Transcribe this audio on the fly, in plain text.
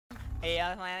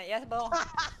Iya, yes bro.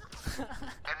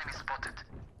 Enemy spotted.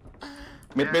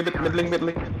 Mid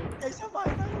link. Guys, sama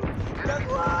aja.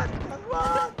 Jangan.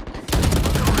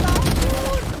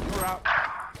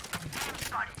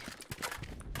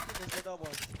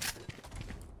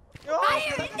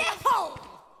 Fire in the hole!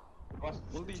 Pas,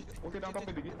 ulti nangkap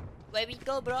dikit. Where we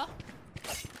go, bro?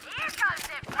 Here comes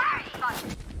the party.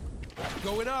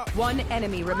 Going up. One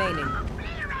enemy remaining.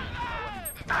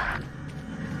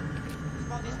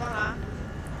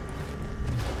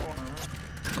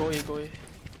 Go away.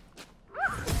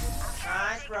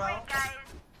 Nice, bro. Guys.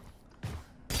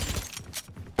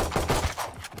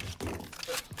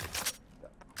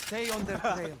 Stay on their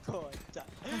trail. Kocak.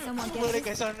 Someone Boleh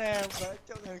get guys on nembak.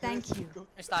 Thank you.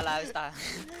 Wista lah.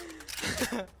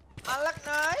 Alak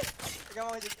naik. Gak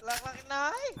mau jadi lak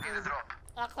naik.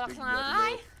 Lak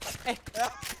naik.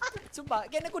 Sumpah,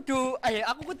 kayaknya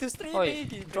aku kudu stream Oi,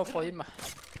 iki. drop for him.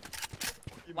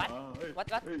 What?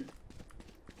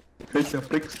 Hey,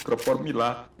 Jafrik, drop for me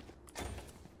lah.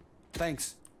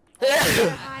 Thanks.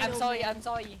 I'm sorry.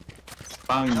 No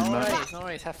Nice.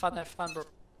 worries, have fun, bro.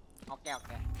 Okay.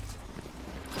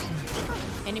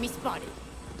 Enemy spotted.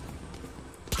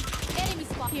 Enemy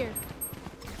spot here.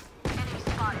 Enemy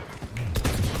spotted.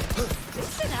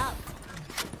 Listen up.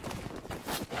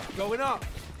 Going up.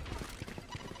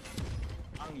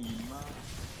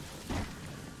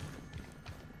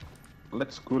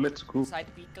 Let's go. Side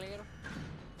B clear.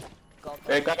 Go.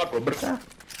 Kakak bomber kah?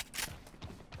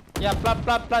 Yeah, plant.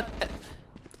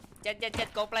 Jet,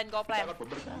 go plan. Kakak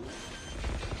bomber kah?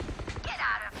 Get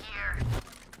out of here.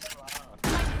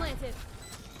 Spike planted.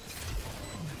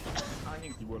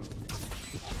 Anjing di wall.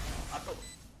 Atau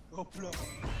Goblok.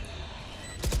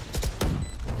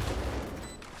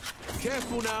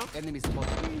 Careful now. Enemy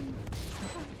spotted.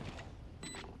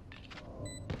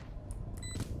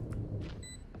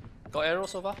 Got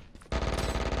arrows over.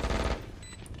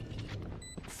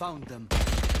 Found them.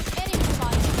 Enemy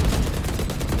spotted.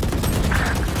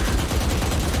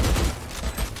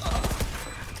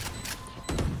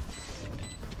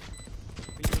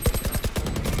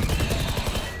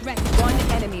 One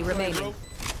enemy remaining.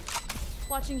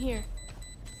 Watching here.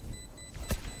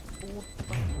 See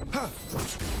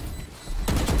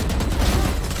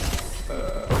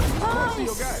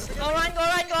your guy. Go run.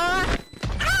 Lewat.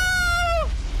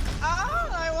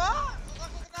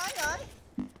 Aku kena ya.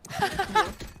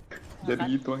 jadi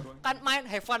gitu. Kan main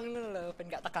have fun loh,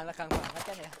 pengen gak tegang-tegang banget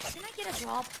kan ya. Can I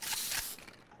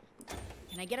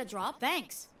get a drop?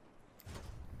 Thanks.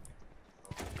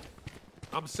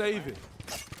 I'm saving.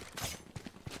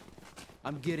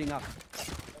 I'm getting up.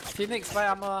 Phoenix, buy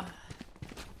armor.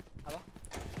 Apa?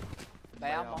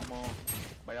 Bayamo.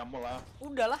 Bayamo lah.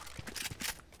 Udah lah.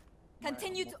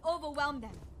 Continue to overwhelm them.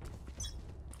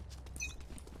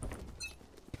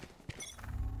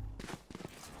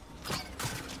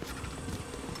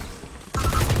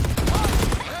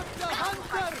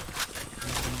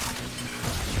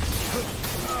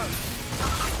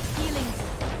 Healing.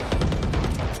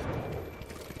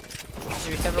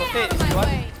 We can rotate if you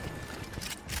want.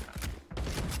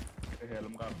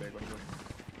 Helm kabeh kon.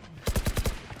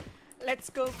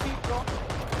 Let's go, bro.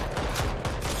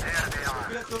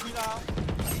 Bilang.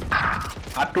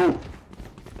 Aduh.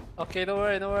 Okay, don't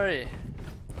worry.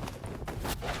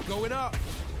 Going up.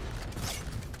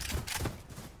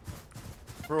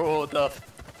 Bro, the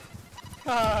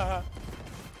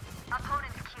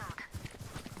Opponent killed.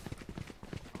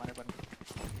 Mana ban?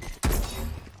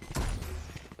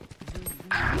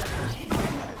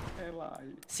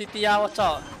 City watch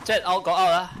out. Jet out, got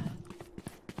out.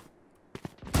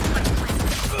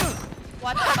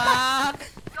 What the fuck?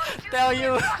 Tell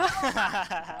you.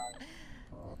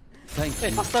 Thank Hey,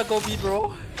 you. faster go B,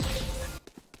 bro.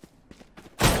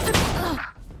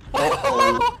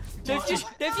 Defuse.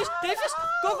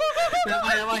 Go.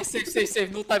 Never mind. Save.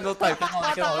 No time. Come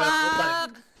on, no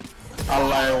time.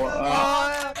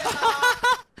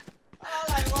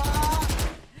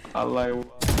 Alay wa.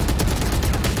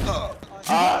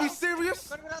 Are you serious?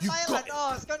 Kan kena You silent,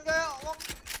 got Os. Kan kayak ngomong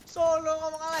solo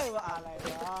ngomong alay wah.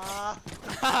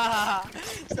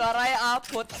 Suaranya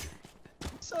abot.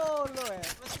 Solo ya.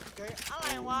 Masih kayak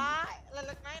alay wah.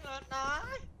 Lelek naik.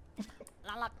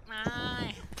 Lalak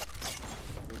naik.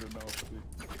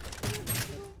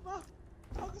 Sumpah.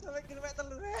 Aku sampai kilometer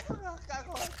telur ya. Kakak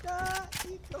kocak.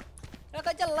 Itu. Ya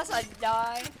kan jelas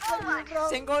aja. Bro.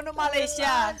 Sing kono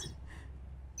Malaysia.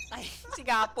 Ay,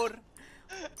 Singapura.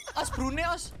 Os Brunei,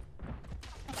 Os.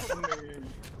 There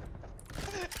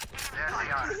they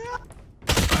are.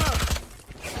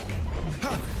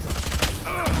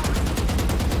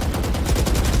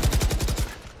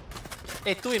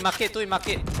 Hey, two in market.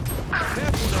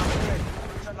 Careful now.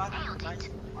 Shot lagi. Nice.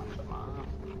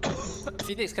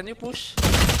 Phoenix, can you push?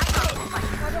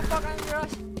 What the fuck, I'm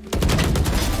rush.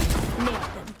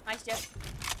 Nice, Jet.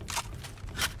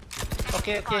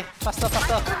 Okay, faster.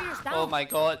 Oh my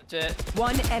god, Jet.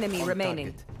 One enemy On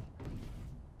remaining. target.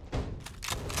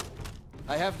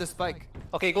 I have the spike.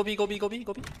 Okay, go B. Obi.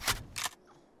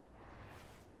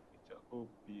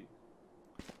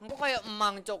 Engko kayak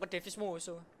emang cok ke Davis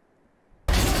musuh.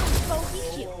 Bogey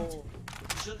kill. Oh.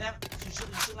 You should let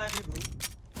me, bro.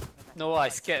 No, I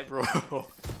scared, bro.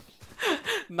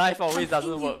 Knife always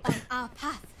doesn't Continue work. on our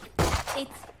path. It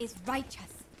is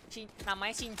righteous.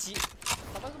 Namanya Shinji.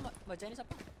 Apa tuh bacanya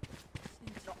siapa?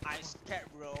 No, I scared,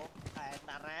 bro.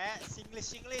 Nare,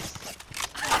 Singlish.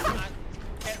 I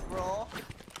scared, bro.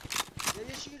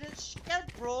 You shouldn't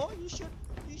scared, bro. You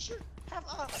should have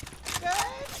a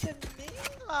gardening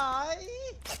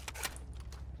life.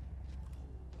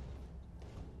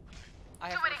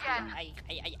 I Do it again.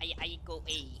 I go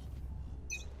A.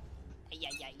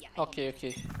 Okay.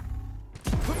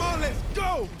 Come on, let's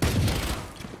go.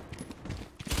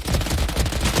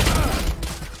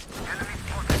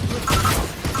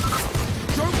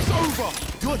 Joke's over.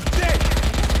 You're dead.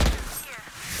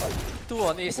 2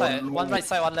 on A side, 1 right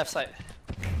side, 1 left side.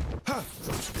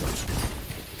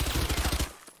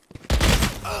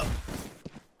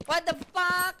 What the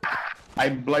fuck?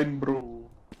 I'm blind, bro.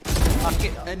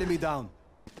 Okay, Enemy down.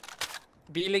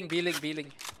 B-Link.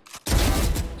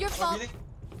 Your fault. Billing.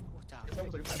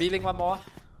 B-Link one more.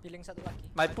 Billing satu lagi.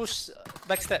 My push,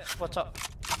 backstep, watch out.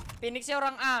 Phoenixnya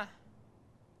orang A.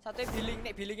 Satunya billing,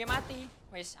 nek billingnya mati.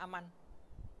 Wes aman.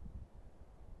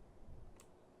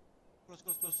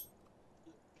 Close.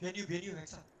 Behind you,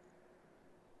 Hexa.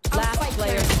 Last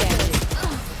player standing.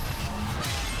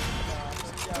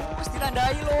 Terus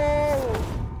ditandai lo.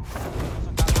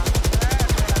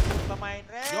 Pemain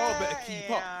Red. Y'all better keep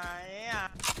up. Iya.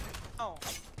 Oh.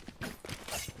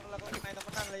 Kalau kau main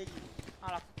temenan lagi.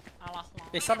 Alah.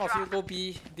 Some of you go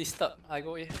B, disturb, I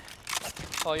go A.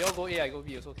 Or you go A, I go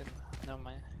B also can. Never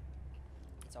mind.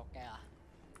 It's okay lah.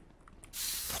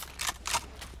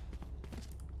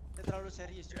 Dia terlalu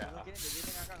serius juga. Mungkin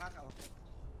dia ngakak-ngakak.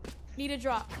 Need a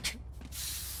drop.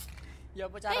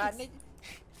 Ya apa caranya?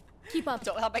 Keep up.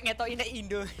 Cok sampai ngetokin nek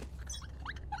Indo.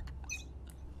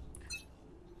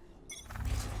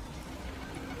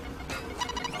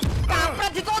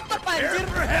 Kampret ditutup anjir.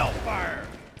 Hellfire.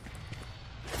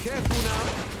 Careful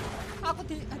now. Aku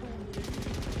di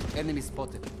aduh. Enemy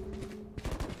spotted.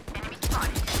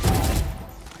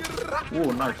 Oh,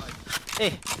 nice.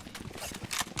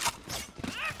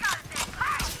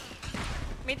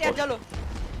 Mid aja lo.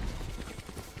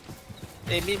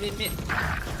 Mid.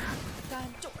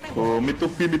 Gancuk nek. Oh, mid to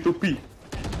B.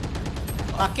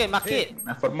 Market.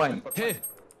 Never mind. Here.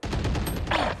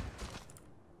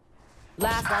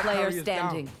 Last player Barriers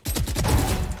standing.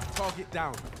 Target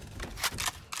down.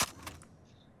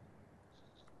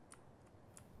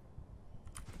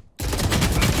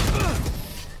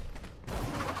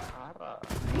 Parah.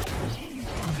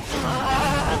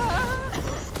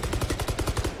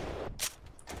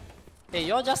 Hey,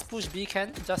 y'all just push B,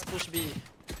 Ken. Just push B.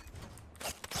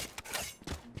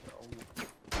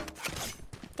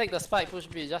 Take the spike, push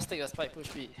B. Just take the spike, push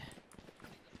B.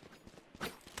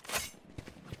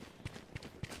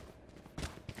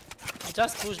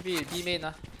 Just push B. B main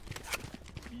ah.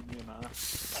 Ini nah.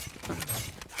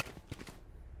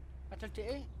 Padahal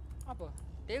DE apa?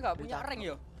 DE gak punya rank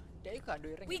yo. DE gak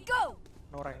duwe rank. We go.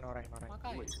 No rank.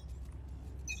 Makanya.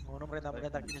 Ngono perintah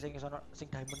kita sing sono sing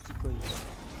diamond cigo iki.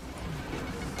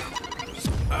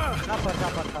 Sabar.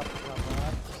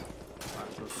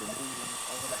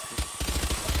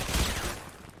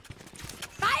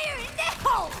 Fire in the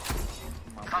hole.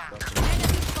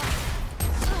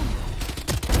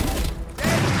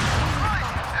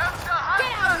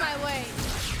 Get out of my way.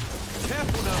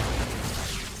 Careful now.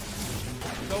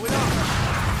 Going up.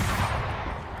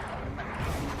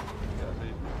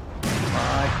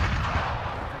 Nice.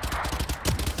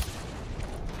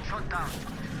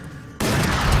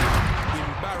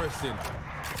 Embarrassing.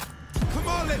 Come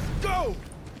on, let's go.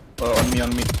 On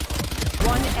me.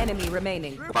 One enemy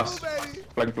remaining. Pas.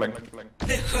 Flank.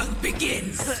 The hunt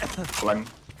begins. Flank.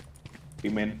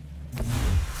 Main.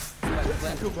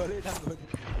 Aku balik tanggung.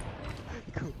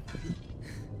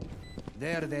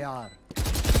 There they are.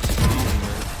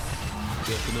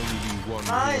 There can only be one.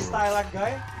 Nice Thailand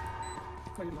guy.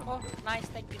 Oh, nice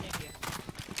take ini dia.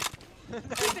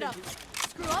 Keep it up.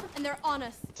 Screw up and they're on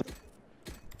us.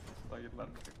 Thailand.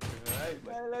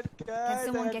 Thailand Can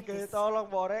someone get guy. this? Tolong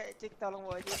Bore, Cik tolong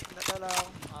Bore, Cik. Minta tolong.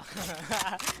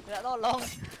 Enggak tolong.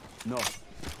 No.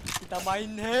 Kita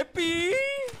main happy.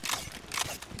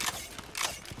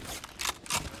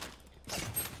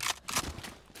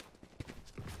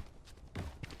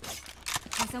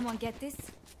 Can someone get this?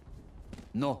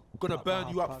 No, I'm gonna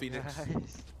burn you up, Phoenix.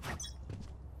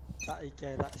 Tak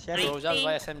Ike, tak share. Bro, just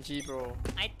buy SMG, bro.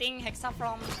 I think Hexa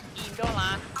from Indo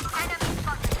lah.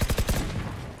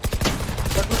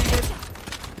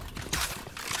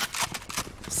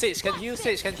 Sage, can you?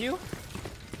 Sage, can you?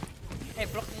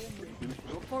 Block dia.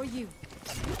 For you.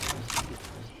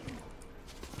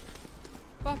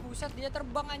 Wah, buset dia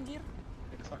terbang anjir.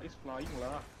 Hexa is flying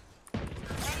lah.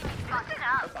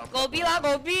 Gobi lah,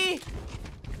 Gobi.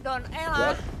 Don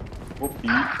lah.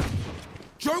 Kopi.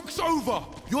 Joke's over!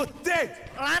 You're dead!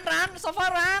 Run,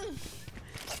 Sofa run.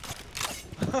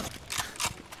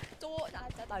 Cuk,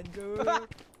 cacat anjir.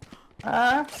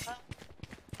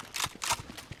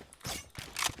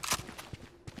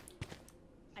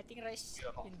 I think race.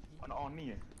 Ana Oni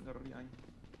ya, ngeri aja.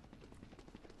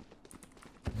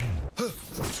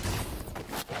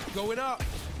 Going up!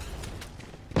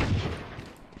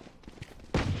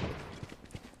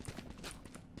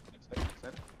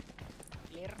 Set.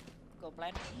 Clear. Go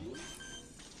plan.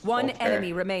 One Okay. enemy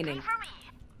remaining.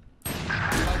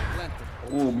 Spike planted.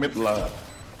 Mid lah.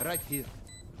 Right here.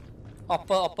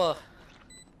 Upper.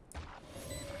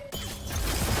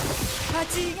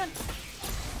 Bajingan.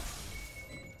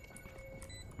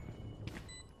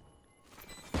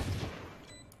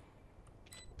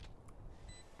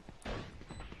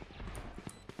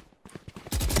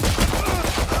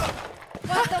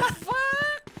 What the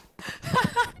fuck?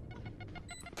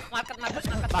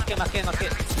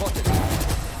 Market. Spotted.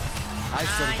 I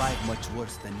survived much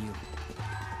worse than you.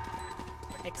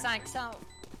 Hexa.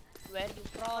 Where you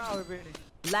from?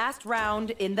 Last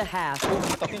round in the half.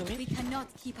 Talking to me? We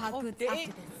cannot keep our Oh, goods dang.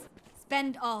 after this.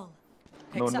 Spend all.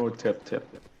 No, tap. Chat.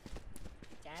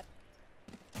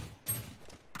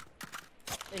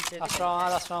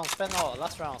 Last round.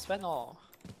 Spend all.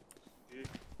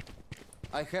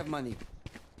 I have money.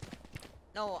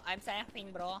 No, I'm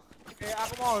saving, bro.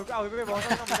 Aku mau AWP bawah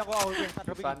sana, bisa aku AWP. Tak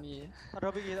dropping. Funny. Tak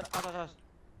dropping atas.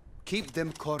 Keep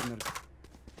them cornered.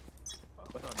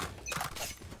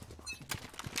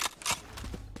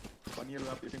 Vanilla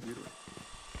lah, yang biru.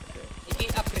 Ini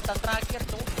upgradean terakhir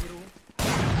tuh biru.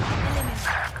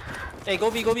 Hey, go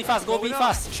B fast.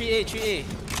 3A.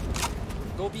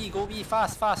 Go B,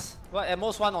 fast. What? At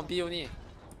most one on B only.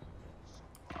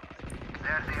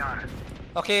 There they are.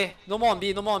 Okay, no more on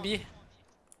B.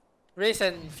 Race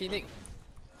and Phoenix.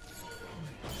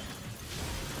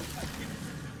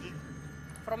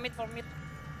 From mid.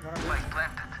 Spike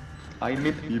planted. I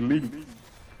need healing.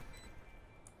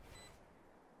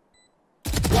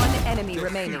 One enemy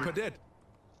remaining. Keeper dead.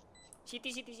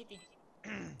 City.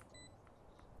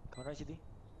 Kemana sih?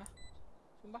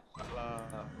 Sumpah. Lah,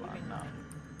 mana?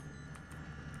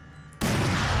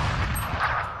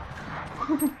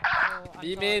 Oh,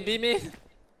 B main.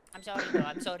 I'm sorry, bro.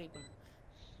 B main.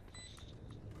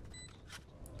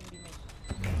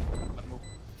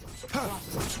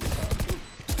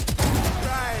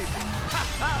 Right.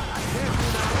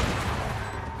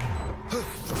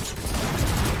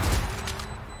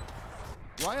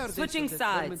 Why are they Switching so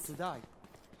determined sides. to die?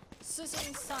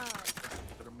 Switching side.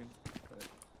 Termin.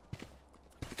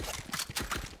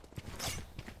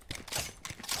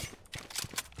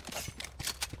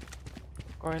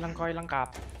 Koi lengkap,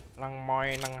 lang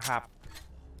moy nang hap.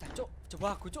 Cuk,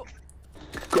 coba aku, Cuk.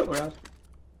 Kok ya?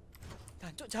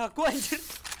 Cuk, jago anjir.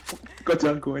 Kok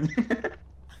jagoannya?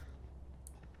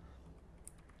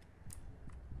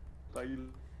 Tail.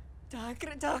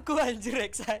 Jangkrik jago anjir,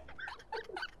 Hexa.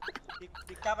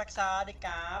 Dikap Eksa,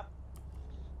 dikap.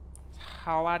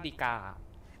 Sawadika.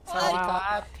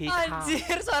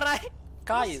 Anjir, suara.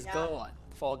 Guy is girl.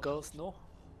 For girls, no.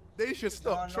 They should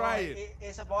stop trying.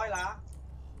 It's a boy lah.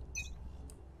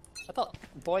 I thought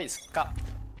boy is cup.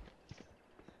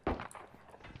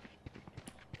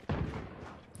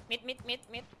 Mid.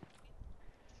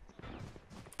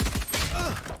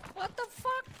 What the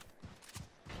fuck?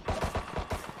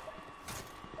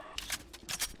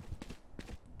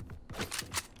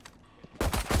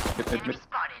 Mid.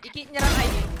 Iki nyerang A.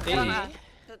 A.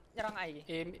 Nyerang A.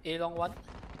 A long 1.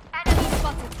 Enemy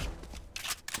spotted.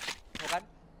 Bukan?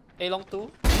 A long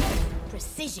 2.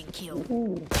 Precision kill.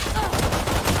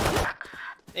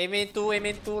 A main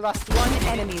 2, last One one.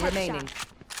 enemy remaining.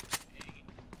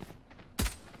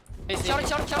 Race A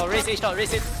shot.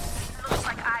 Looks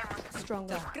like I was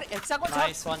Stronger. Jangkrik, Hexa kok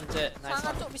Nice one, Jet. Nice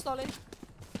sangat, one. Cuk, pistolnya.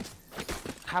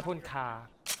 Kapun ka.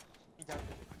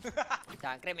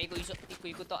 Jangkrik,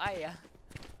 ikut to A ya.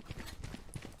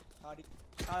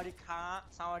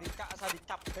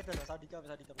 Sawadika, beda loh, Sawadika.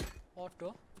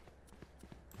 Waduh.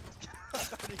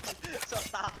 Sok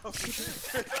tahu.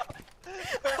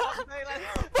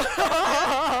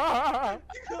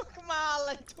 Gue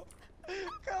kemalan cok.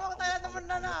 Kau tanya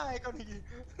temenan aja kau nih.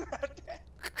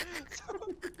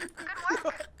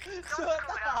 Sok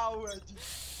tahu aja.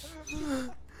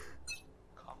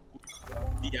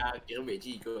 Đi ra kiểu vị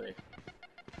trí cơ ấy.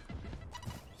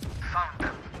 Found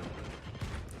them.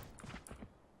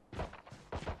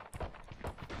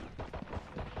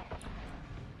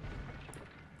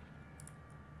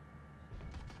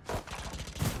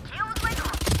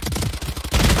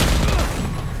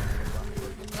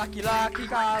 Lagi-lagi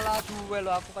kalah duel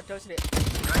lo aku padahal sih.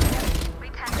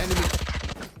 Enemy.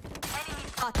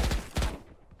 Hot.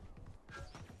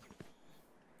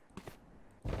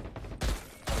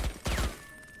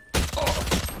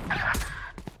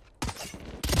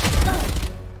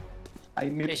 I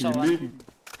need Eh, so healing.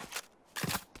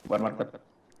 Bukan market.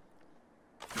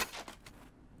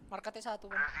 Marketnya satu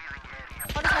kan.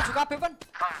 Kan maju kabeh kan.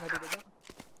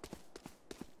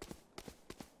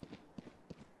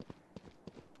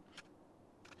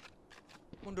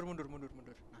 Mundur. Nah.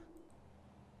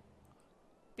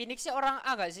 Phoenixnya orang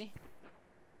A gak sih?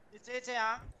 It's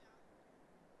ya.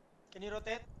 Can you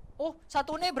rotate? Oh,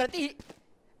 satunya berarti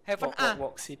Heaven A.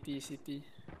 Walk, CT.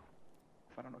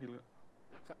 Parah no heal.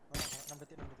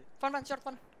 Nambetin. Fan, short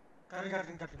fan.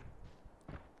 Garden.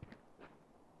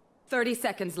 30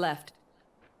 seconds left.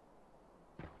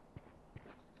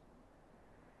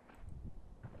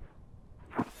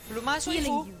 Belum masuk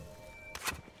itu.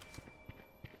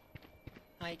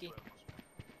 Nah, iki.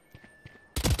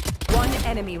 One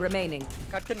enemy remaining.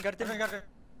 Garden.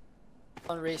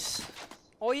 On race.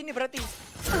 Oh, ini berarti.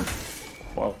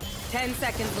 Wow. 10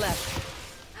 seconds left.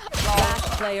 Last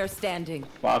player standing.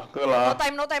 Pakai lah.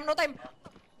 No time.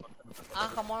 Ah,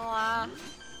 come on lah.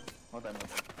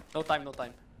 No time.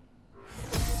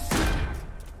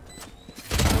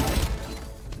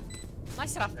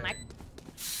 Nice rough neck.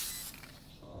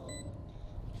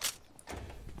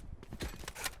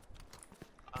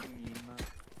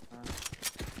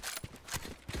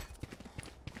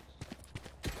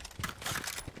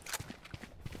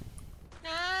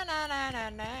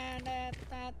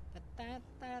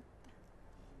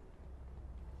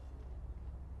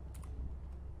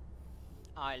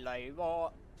 I like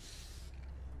what.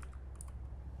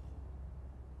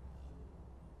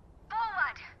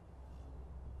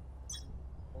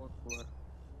 Forward.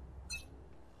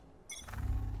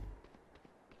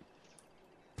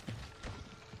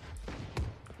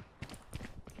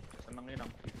 Seneng nih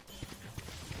dong.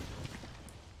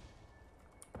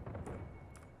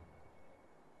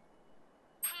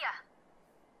 Here.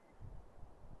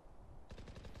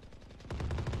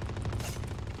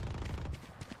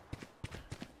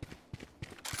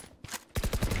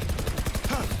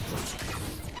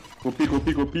 Kopi.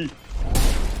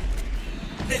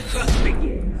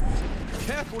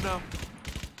 Careful now.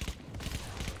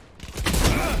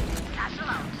 Satchel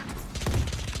out.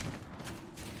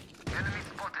 Enemy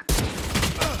spotted.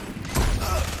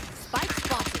 Spike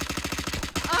spotted.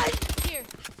 Here.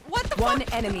 What the One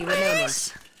fuck? enemy remaining.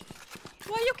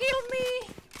 Why you kill me?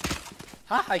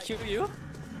 Huh? I killed you?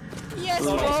 Yes,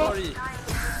 Oh, bro. sorry.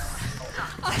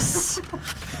 As.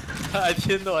 I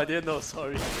didn't know.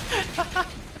 Sorry.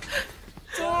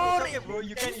 Sorry bro,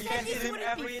 you can hit him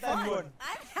every time bro.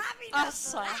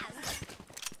 Asa.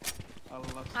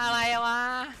 Allah. Alah ya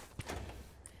mah.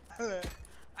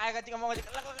 Ayo kecik ngomong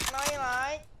kecik, lah kok kenalin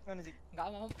like. Mana sih?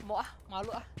 Enggak mau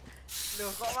malu ah.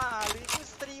 Loh kok malu itu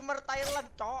streamer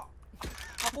Thailand cok.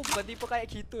 Aku bukan tipe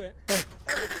kayak gitu ya.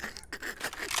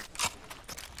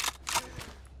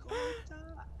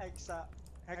 Hexa.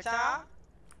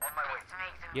 On my way.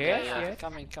 Yeah.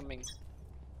 Coming.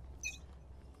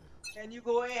 Can you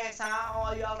go Hexa?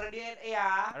 Oh you already in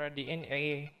ya? Already in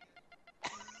A.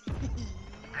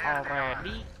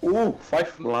 Already.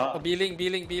 5 lah. Oh, billing.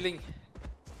 Evan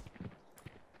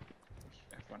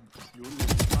dulu.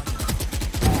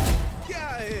 Get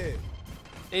out of here.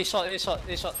 A shot.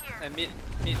 And mid.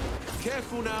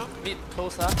 Careful now. Mid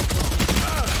closer.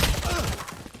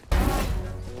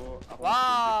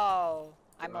 Wow,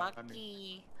 I'm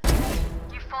lucky.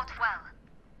 You fought well.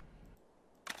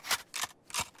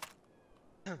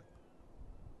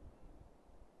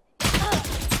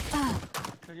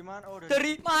 Dari mana? Oh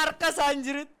Dari markas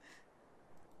anjir.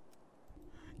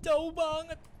 Jauh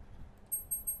banget.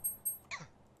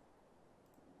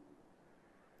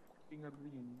 Tinggal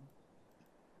begini.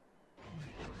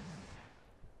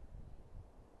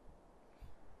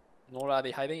 No lah,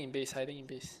 they hiding in base.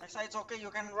 Hexa, it's okay.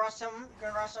 You can rush him.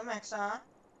 Hexa.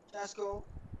 Just go.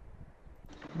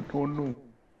 Oh no.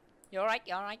 You're right.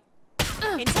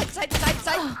 Inside.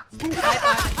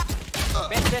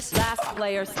 Best. Last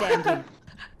player standing.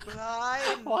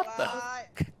 Blind. What the?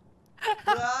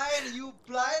 Blind. You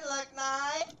blind like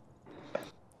night.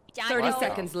 30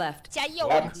 seconds left. 加油，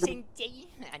先机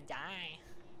，anjay.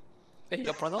 Hey,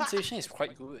 your pronunciation is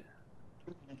quite good.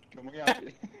 Ngomongnya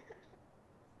apa?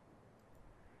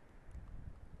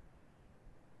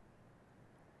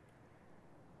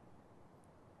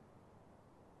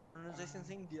 Pronunciation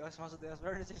sing di Aus maksudnya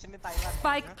pronunciation di Thailand.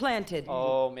 Spike planted.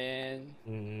 Oh man,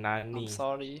 Nani. I'm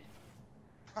sorry.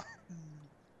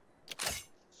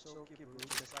 So cute bro,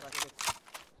 dasar cute.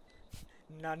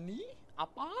 Nani?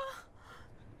 Apa?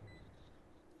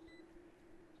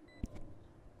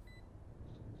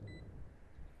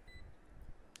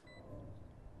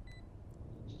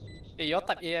 Hey, your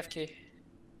type AFK.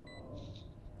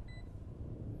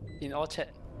 In all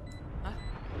chat. Hah?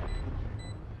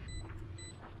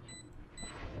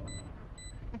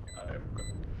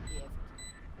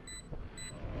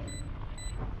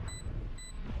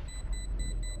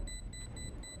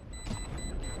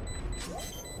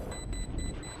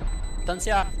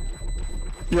 Tansya.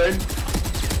 Blind.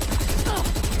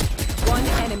 One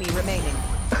enemy remaining.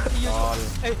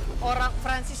 Orang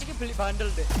Francis ini beli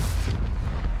bundle deh.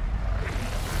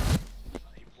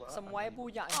 Semuanya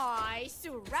punya. I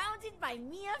surrounded by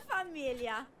Mia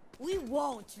Familia. We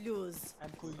won't lose.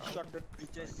 I'm going shot the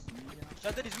bitches.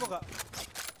 Shot di semua gak?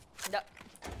 Enggak.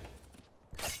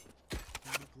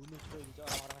 Bunuh coy gitu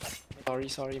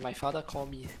orang-orang. Sorry, my father called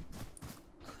me.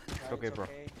 Okay, bro.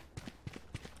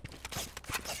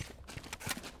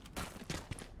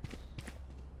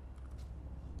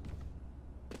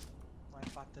 My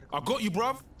father. I got you,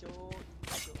 bruv.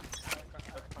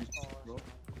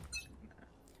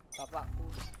 Bapakku.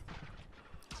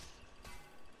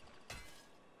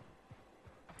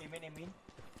 Emin.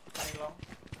 Hilong.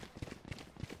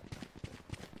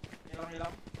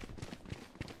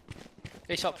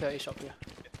 A shop here.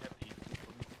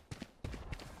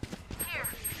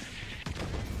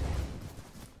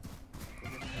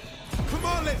 Come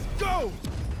on, let's go.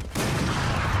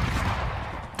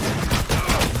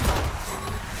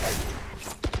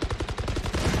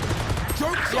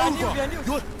 Joke's over.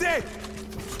 You're dead.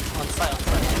 On site.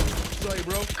 Sorry,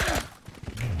 bro.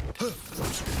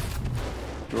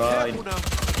 Blind. Careful now.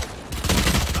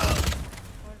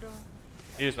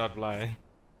 He's not blind.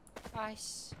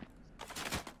 Nice.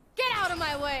 Get out of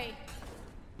my way.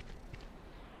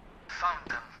 Found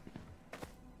them.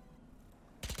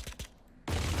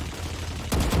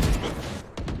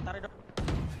 Tarik dong.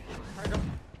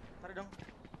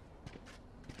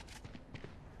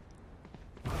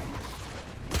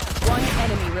 One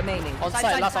enemy remaining. On Side,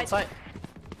 site, side, last side. on site.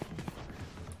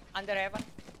 Under heaven.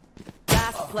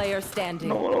 Last player standing.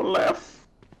 No left.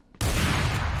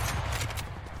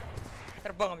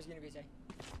 Terbang habis gini biasanya.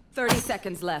 30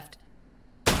 seconds left.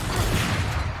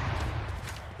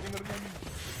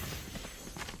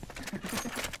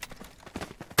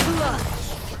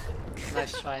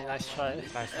 Nice try. Nice.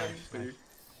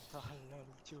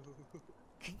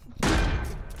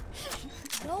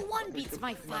 No one beats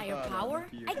my firepower.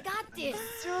 I got this.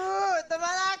 Cuy,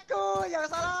 teman aku yang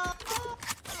salah.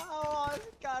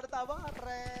 Oscar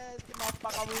Tabares, kenapa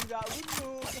kamu nggak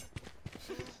bunuh?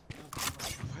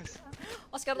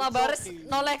 Oscar Tabares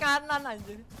noleh kanan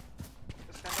anjir.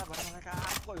 Oscar Tabares mereka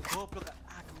aku ya goblok.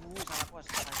 Aduh, salah aku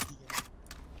Oscar lagi.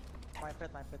 My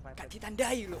bad.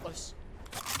 Ditandai lo, Os.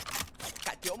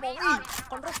 Gak diomongi.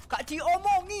 Kontrol gak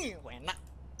diomongi. Enak.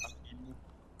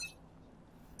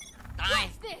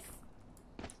 What's this?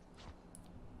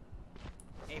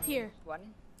 Here.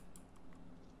 One.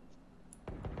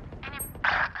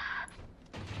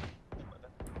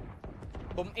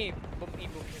 Bom A.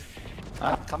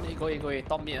 Ah, come in, go in.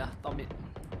 Top mid.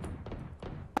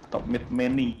 Top mid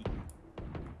many.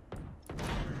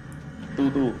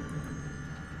 Tuh.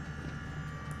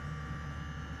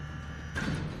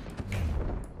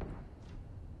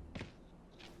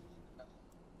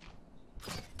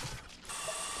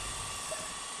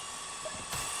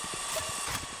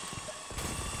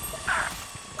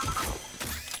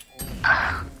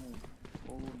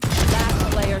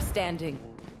 Last player standing.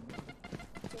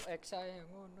 Cuk Exa yang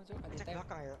ngono cuk. Cek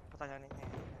belakang ya pertanyaannya.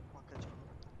 Wakil coba.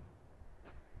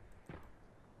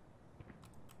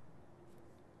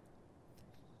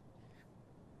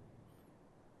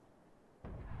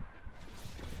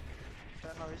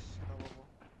 Saya noise, nggak apa-apa.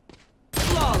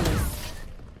 Flawless.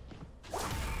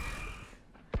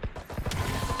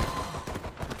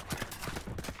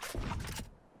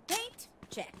 Paint?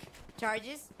 Check.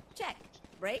 Charges? Check.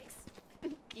 Brakes?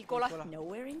 Iko lah.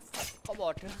 Nowhere in sight. Kok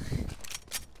bodoh.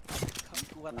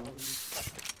 kuat aku.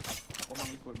 Aku mau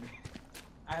ikut nih.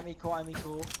 I'm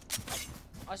Iko.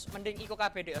 Os mending ikut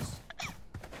KB deh, Os.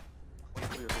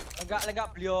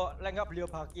 Enggak beliau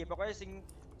bagi. Pokoknya sing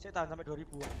tahan sampai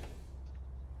 2000.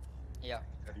 Iya.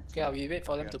 Okay, we wait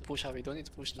for them to push. We don't need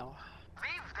to push now.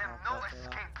 Leave them no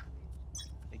escape.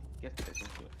 Get that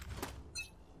also.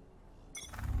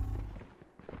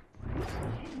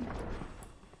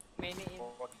 Many in.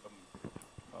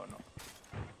 Oh no.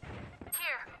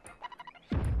 Here.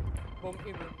 Bom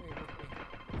in.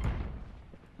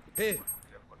 Here.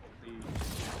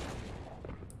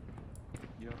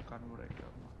 Biarkan mereka.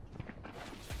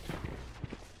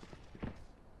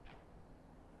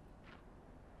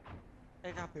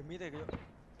 KB mid ya, yuk.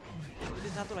 Ini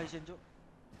satu lagi Shen, Cuk.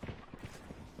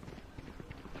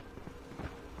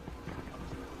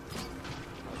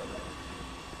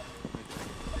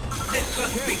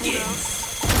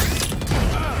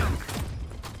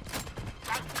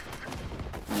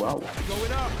 Wow.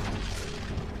 Going up.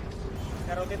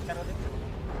 Karotit.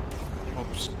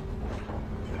 Oops.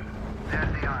 There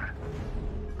they are.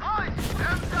 Boys,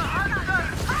 them the hunter!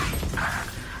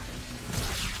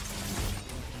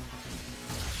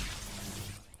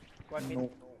 One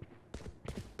mid.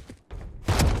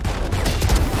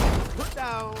 Put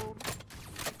down.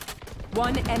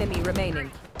 One enemy remaining.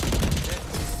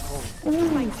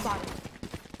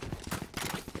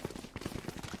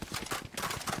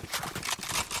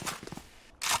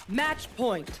 Match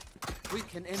point. We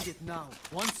can end it now.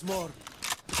 Once more.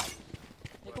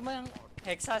 Iku mah yang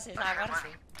Hexa sih, sakar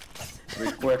sih.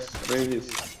 Request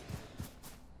Travis.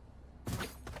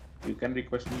 You can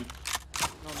request me.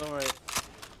 No, don't worry.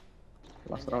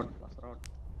 Last round. They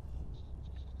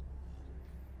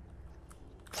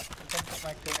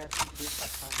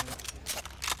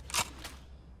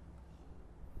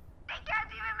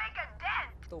can't even make a dent.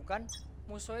 Tuh kan,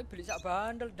 musuhnya beli sak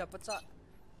bandel, dapet sak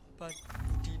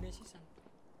budine sisan.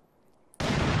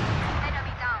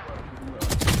 Enemy down.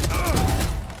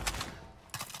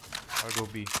 I'll go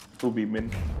B. 2B min.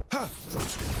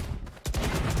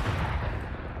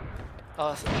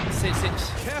 Sage.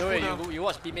 Careful Don't worry, now. you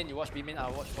watch B main,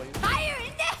 I'll watch for you. Fire in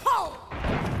the hole!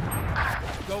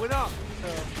 Going up.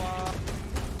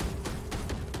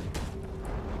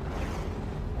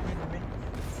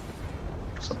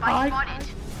 Spike spotted.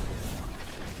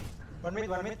 One mid.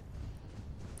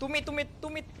 Two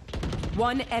mid.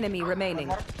 One enemy remaining.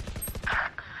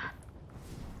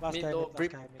 Last Mid guy low, mid,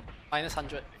 brief. last guy mid. Minus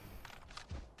 100.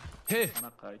 Here.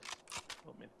 Anak guys.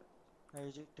 Oh, mid. Ayo,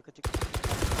 Cik, deket.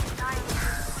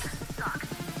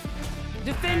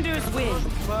 Defenders win.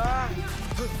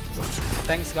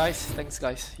 Thanks guys.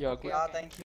 You're good. Thank you.